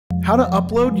how to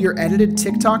upload your edited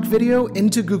TikTok video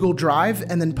into Google Drive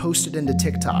and then post it into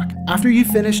TikTok. After you've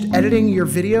finished editing your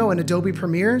video in Adobe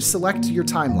Premiere, select your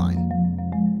timeline.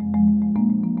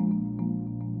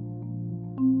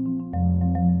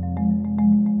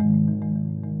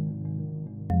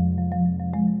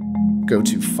 Go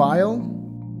to File,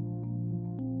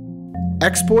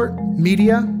 Export,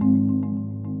 Media,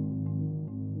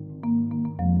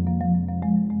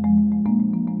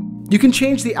 you can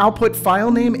change the output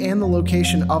file name and the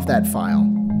location of that file.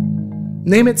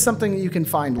 Name it something that you can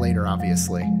find later,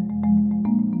 obviously.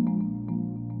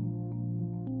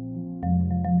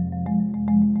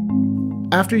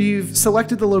 After you've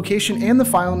selected the location and the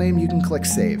file name, you can click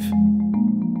Save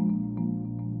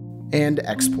and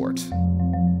Export.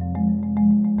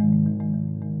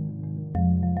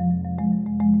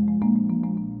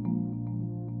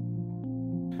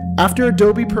 After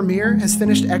Adobe Premiere has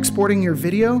finished exporting your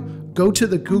video, go to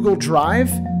the Google Drive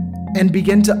and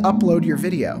begin to upload your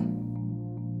video.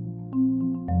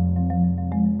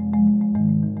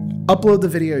 Upload the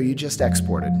video you just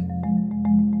exported.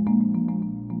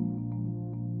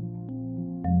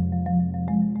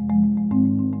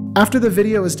 After the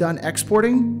video is done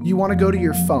exporting, you want to go to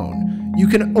your phone. You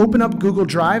can open up Google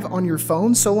Drive on your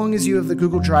phone so long as you have the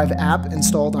Google Drive app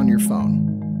installed on your phone.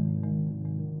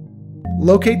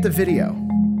 Locate the video.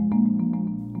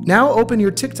 Now open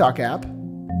your TikTok app,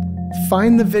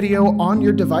 find the video on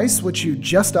your device which you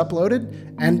just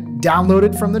uploaded and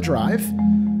downloaded from the drive,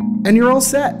 and you're all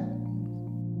set.